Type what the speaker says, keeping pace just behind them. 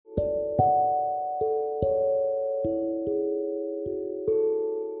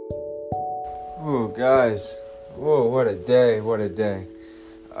Ooh, guys. Whoa, what a day, what a day.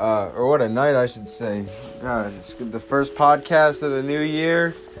 Or what a night, I should say. God, it's the first podcast of the new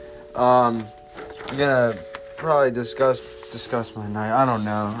year. I'm gonna probably discuss my night. I don't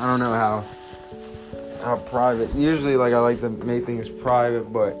know how private. Usually, I like to make things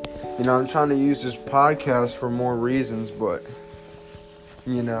private, but, I'm trying to use this podcast for more reasons, but,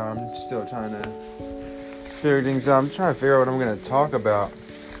 I'm still trying to figure things out. I'm trying to figure out what I'm gonna talk about,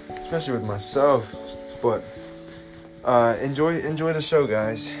 especially with myself, but, enjoy the show,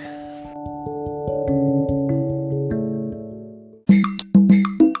 guys.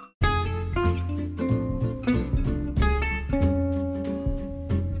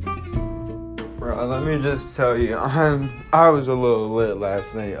 Bro, let me just tell you, I was a little lit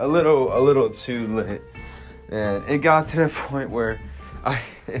last night, a little too lit, and it got to the point where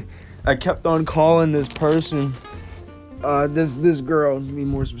I kept on calling this person, this girl, to be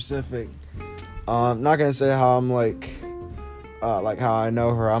more specific. I'm not gonna say how I'm how I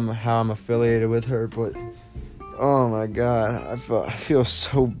know her, how I'm affiliated with her, but oh my god, I feel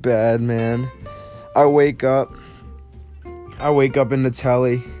so bad, man. I wake up in the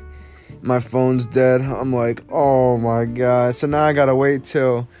telly, my phone's dead. I'm like, oh my god. So now I gotta wait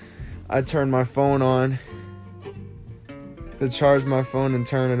till I turn my phone on, to charge my phone and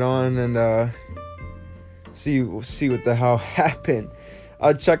turn it on and see what the hell happened.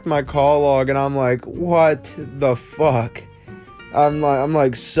 I checked my call log and I'm like, what the fuck? I'm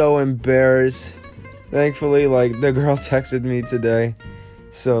like so embarrassed. Thankfully, the girl texted me today,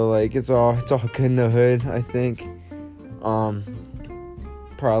 so it's all good in the hood, I think.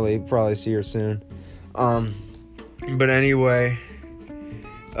 Probably see her soon. But anyway,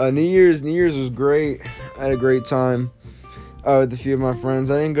 New Year's was great. I had a great time with a few of my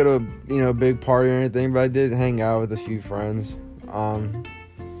friends. I didn't go to a big party or anything, but I did hang out with a few friends.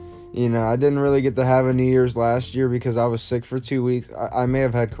 I didn't really get to have a New Year's last year because I was sick for 2 weeks. I may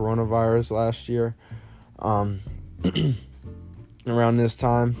have had coronavirus last year, around this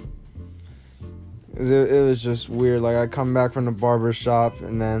time. It was just weird. I come back from the barber shop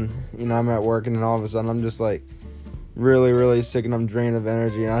and then, I'm at work and then all of a sudden I'm just really, really sick and I'm drained of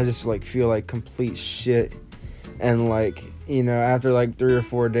energy and I just feel like complete shit. And after 3 or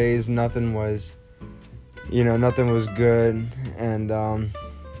 4 days, nothing was good. And,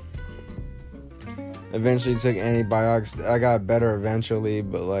 eventually took antibiotics. I got better eventually,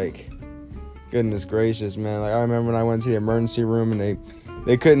 but goodness gracious, man. I remember when I went to the emergency room and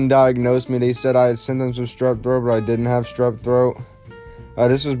they couldn't diagnose me. They said I had symptoms of strep throat, but I didn't have strep throat.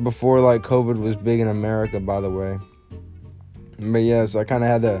 This was before COVID was big in America, by the way. But yeah, so I kind of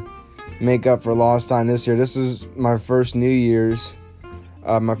had to make up for lost time this year. This was my first New Year's,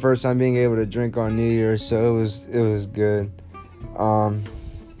 my first time being able to drink on New Year's, so it was good.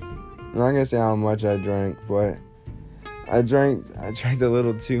 I'm not gonna say how much I drank, but I drank a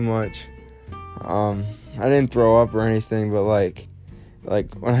little too much. I didn't throw up or anything, but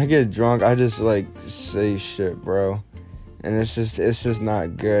when I get drunk, I just say shit, bro, and it's just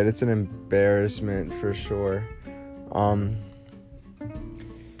not good. It's an embarrassment for sure.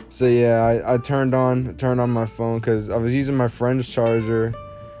 So yeah, I turned on my phone because I was using my friend's charger,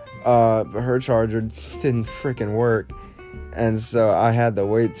 but her charger didn't freaking work. And so I had to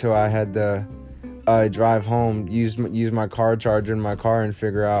wait till I had to drive home, use my car charger in my car and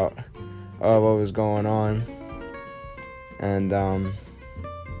figure out what was going on. And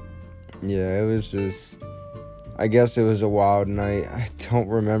yeah, it was just, I guess it was a wild night. I don't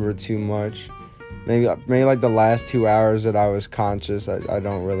remember too much. Maybe the last 2 hours that I was conscious, I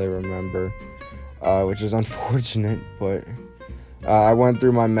don't really remember, which is unfortunate. But I went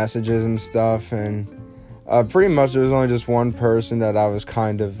through my messages and stuff, and pretty much there was only just one person that I was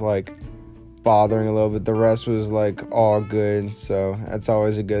kind of bothering a little bit. The rest was all good, so that's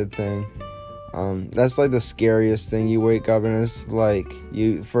always a good thing. That's the scariest thing. You wake up and it's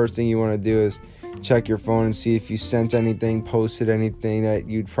first thing you want to do is check your phone and see if you sent anything, posted anything that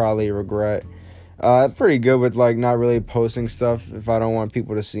you'd probably regret. Pretty good with not really posting stuff if I don't want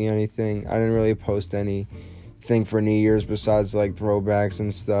people to see anything. I didn't really post anything for New Year's besides throwbacks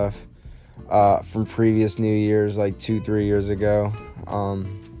and stuff from previous New Year's 2-3 years ago.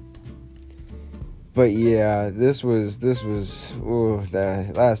 But yeah, this was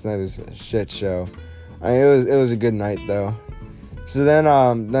that last night was a shit show. It was a good night though. So then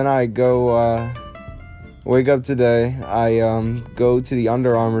I go wake up today. I go to the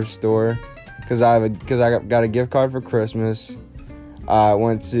Under Armour store because I got a gift card for Christmas. I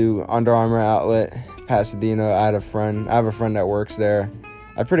went to Under Armour outlet Pasadena. I have a friend that works there.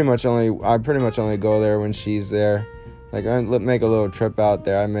 I pretty much only go there when she's there. I make a little trip out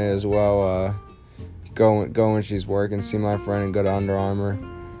there. I may as well go when she's working, see my friend, and go to Under Armour.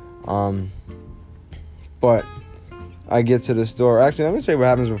 But I get to the store. Actually, let me say what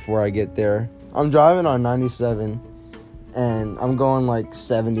happens before I get there. I'm driving on 97, and I'm going like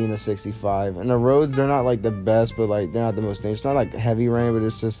 70 to 65. And the roads, they're not like the best, but like they're not the most dangerous. It's not like heavy rain, but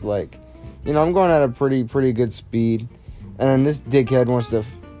it's just like, I'm going at a pretty good speed. And then this dickhead wants to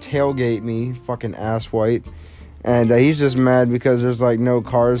tailgate me, fucking asswipe. And he's just mad because there's like no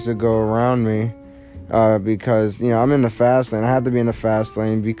cars to go around me. Because, I'm in the fast lane. I have to be in the fast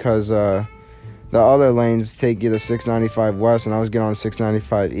lane because the other lanes take you to 695 West, and I was getting on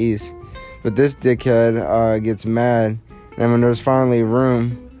 695 East. But this dickhead gets mad, and when there's finally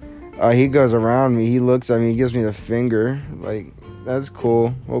room, he goes around me. He looks at me. He gives me the finger. Like, that's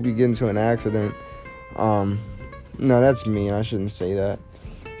cool. Hope you get into an accident. No, that's me. I shouldn't say that.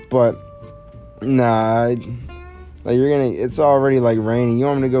 But, nah, it's already, like, raining. You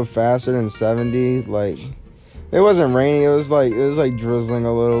want me to go faster than 70? Like, it wasn't raining. It was like drizzling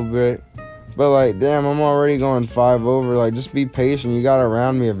a little bit. But, like, damn, I'm already going 5 over. Like, just be patient. You got to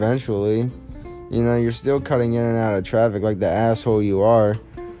round me eventually. You're still cutting in and out of traffic like the asshole you are.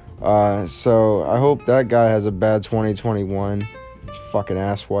 So, I hope that guy has a bad 2021. Fucking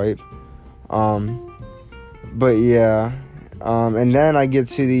asswipe. But, yeah. And then I get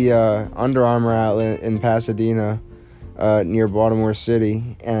to the Under Armour outlet in Pasadena, near Baltimore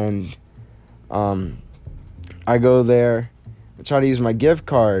City. And I go there. I try to use my gift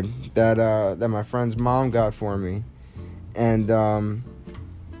card that my friend's mom got for me, and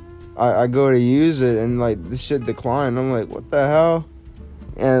I go to use it, and like this shit declined. I'm like, what the hell?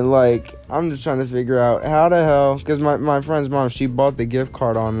 And like I'm just trying to figure out how the hell, because my friend's mom, she bought the gift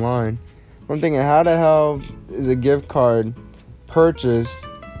card online. I'm thinking, how the hell is a gift card purchased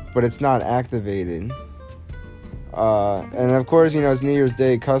but it's not activated? And of course, it's New Year's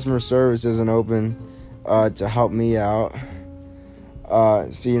Day. Customer service isn't open to help me out.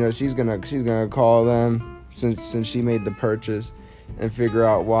 So she's gonna call them since she made the purchase and figure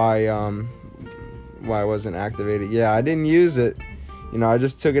out why it wasn't activated. Yeah, I didn't use it. I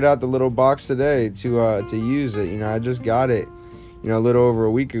just took it out the little box today to use it. I just got it, a little over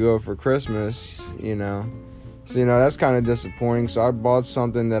a week ago for Christmas. So that's kind of disappointing. So I bought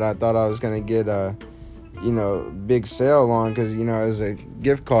something that I thought I was gonna get a big sale on because it was a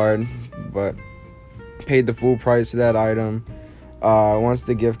gift card, but paid the full price of that item. Once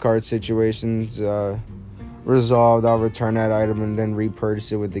the gift card situation's resolved, I'll return that item and then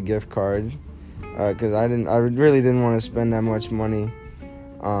repurchase it with the gift card. Because I really didn't want to spend that much money.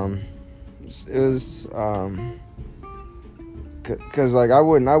 It was because like I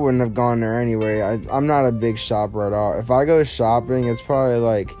wouldn't have gone there anyway. I'm not a big shopper at all. If I go shopping, it's probably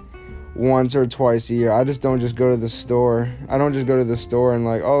like once or twice a year. I just don't just go to the store. I don't just go to the store and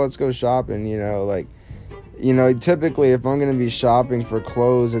like, oh, let's go shopping. Typically if I'm going to be shopping for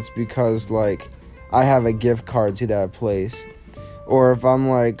clothes, it's because, like, I have a gift card to that place. Or if I'm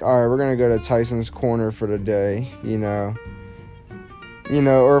like, all right, we're going to go to Tyson's Corner for the day, or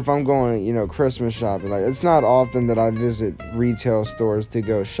if I'm going, Christmas shopping. Like, it's not often that I visit retail stores to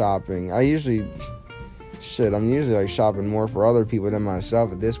go shopping. I'm usually, like, shopping more for other people than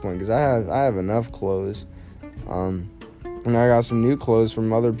myself at this point because I have enough clothes. And I got some new clothes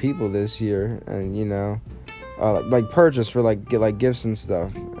from other people this year, and, like purchase for like gifts and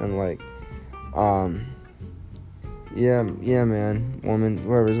stuff, and like yeah man, woman,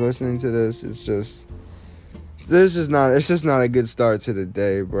 whoever's listening to this, it's just not a good start to the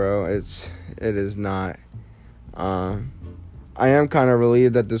day, bro. It is not. I am kind of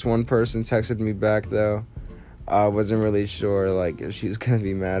relieved that this one person texted me back though. I wasn't really sure like if she was gonna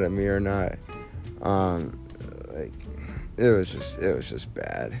be mad at me or not. Like it was just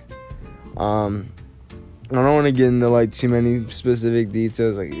bad. I don't want to get into like too many specific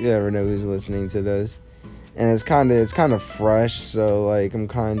details. Like, you never know who's listening to this, and it's kind of fresh. So like I'm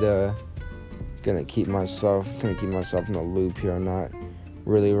kind of gonna keep myself in the loop here and not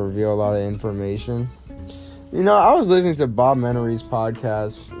really reveal a lot of information. I was listening to Bob Menery's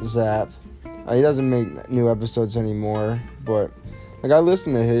podcast, Zapped. He doesn't make new episodes anymore, but like I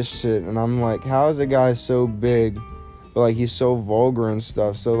listen to his shit, and I'm like, how is a guy so big? But like he's so vulgar and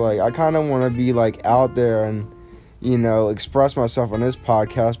stuff. So like I kind of want to be like out there and express myself on this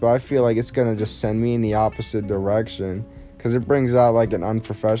podcast, but I feel like it's gonna just send me in the opposite direction because it brings out like an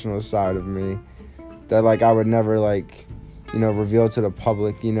unprofessional side of me that like I would never like reveal to the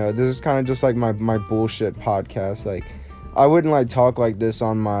public. This is kind of just like my bullshit podcast. Like I wouldn't like talk like this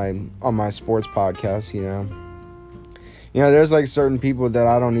on my sports podcast. There's like certain people that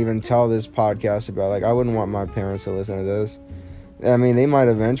I don't even tell this podcast about. Like I wouldn't want my parents to listen to this. I mean, they might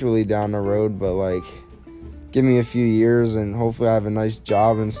eventually down the road, but, like, give me a few years and hopefully I have a nice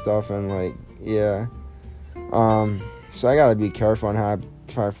job and stuff, and, like, yeah. So I gotta be careful on how I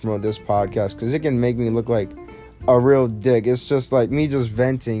try to promote this podcast, because it can make me look like a real dick. It's just, like, me just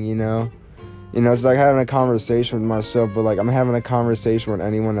venting, you know? It's like having a conversation with myself, but, like, I'm having a conversation with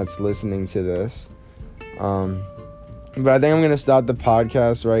anyone that's listening to this. But I think I'm going to stop the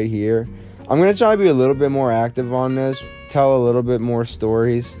podcast right here. I'm going to try to be a little bit more active on this, tell a little bit more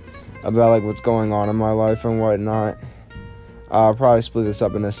stories about, like, what's going on in my life and whatnot. I'll probably split this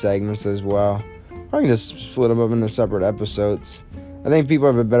up into segments as well. Probably just split them up into separate episodes. I think people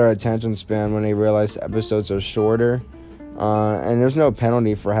have a better attention span when they realize episodes are shorter. And there's no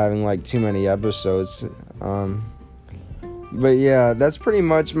penalty for having, like, too many episodes. But yeah, that's pretty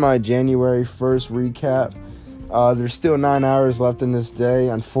much my January 1st recap. There's still 9 hours left in this day.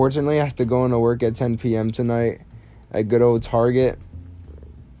 Unfortunately, I have to go into work at 10 p.m. tonight at good old Target.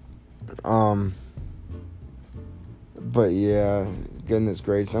 But yeah, goodness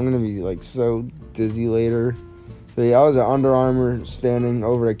gracious, I'm gonna be, like, so dizzy later. So yeah, I was at Under Armour standing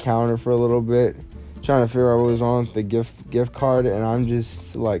over the counter for a little bit, trying to figure out what was on with the gift card, and I'm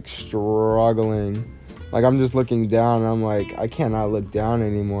just, like, struggling. Like, I'm just looking down, and I'm like, I cannot look down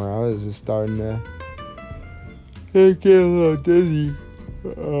anymore. I was just starting to get a little dizzy.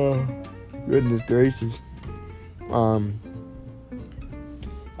 Goodness gracious. I'm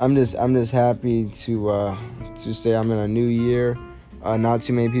just happy to say I'm in a new year. Not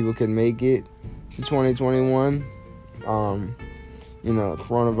too many people can make it to 2021.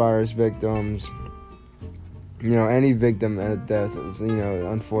 Coronavirus victims. Any victim of death,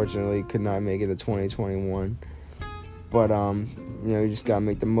 unfortunately could not make it to 2021. But, you just gotta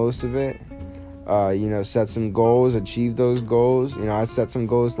make the most of it. Set some goals, achieve those goals. I set some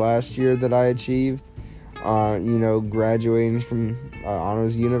goals last year that I achieved. Graduating from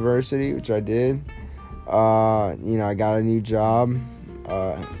Honors University, which I did. I got a new job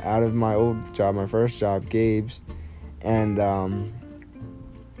out of my old job, my first job, Gabe's. And,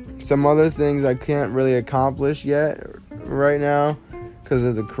 some other things I can't really accomplish yet right now because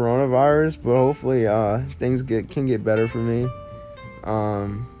of the coronavirus, but hopefully things can get better for me.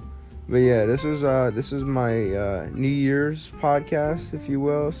 But yeah, this was my New Year's podcast, if you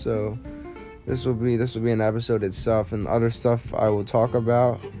will. So this will be an episode itself, and other stuff I will talk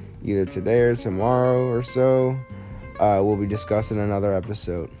about either today or tomorrow or so. We'll be discussing another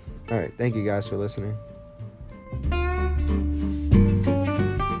episode. All right, thank you guys for listening.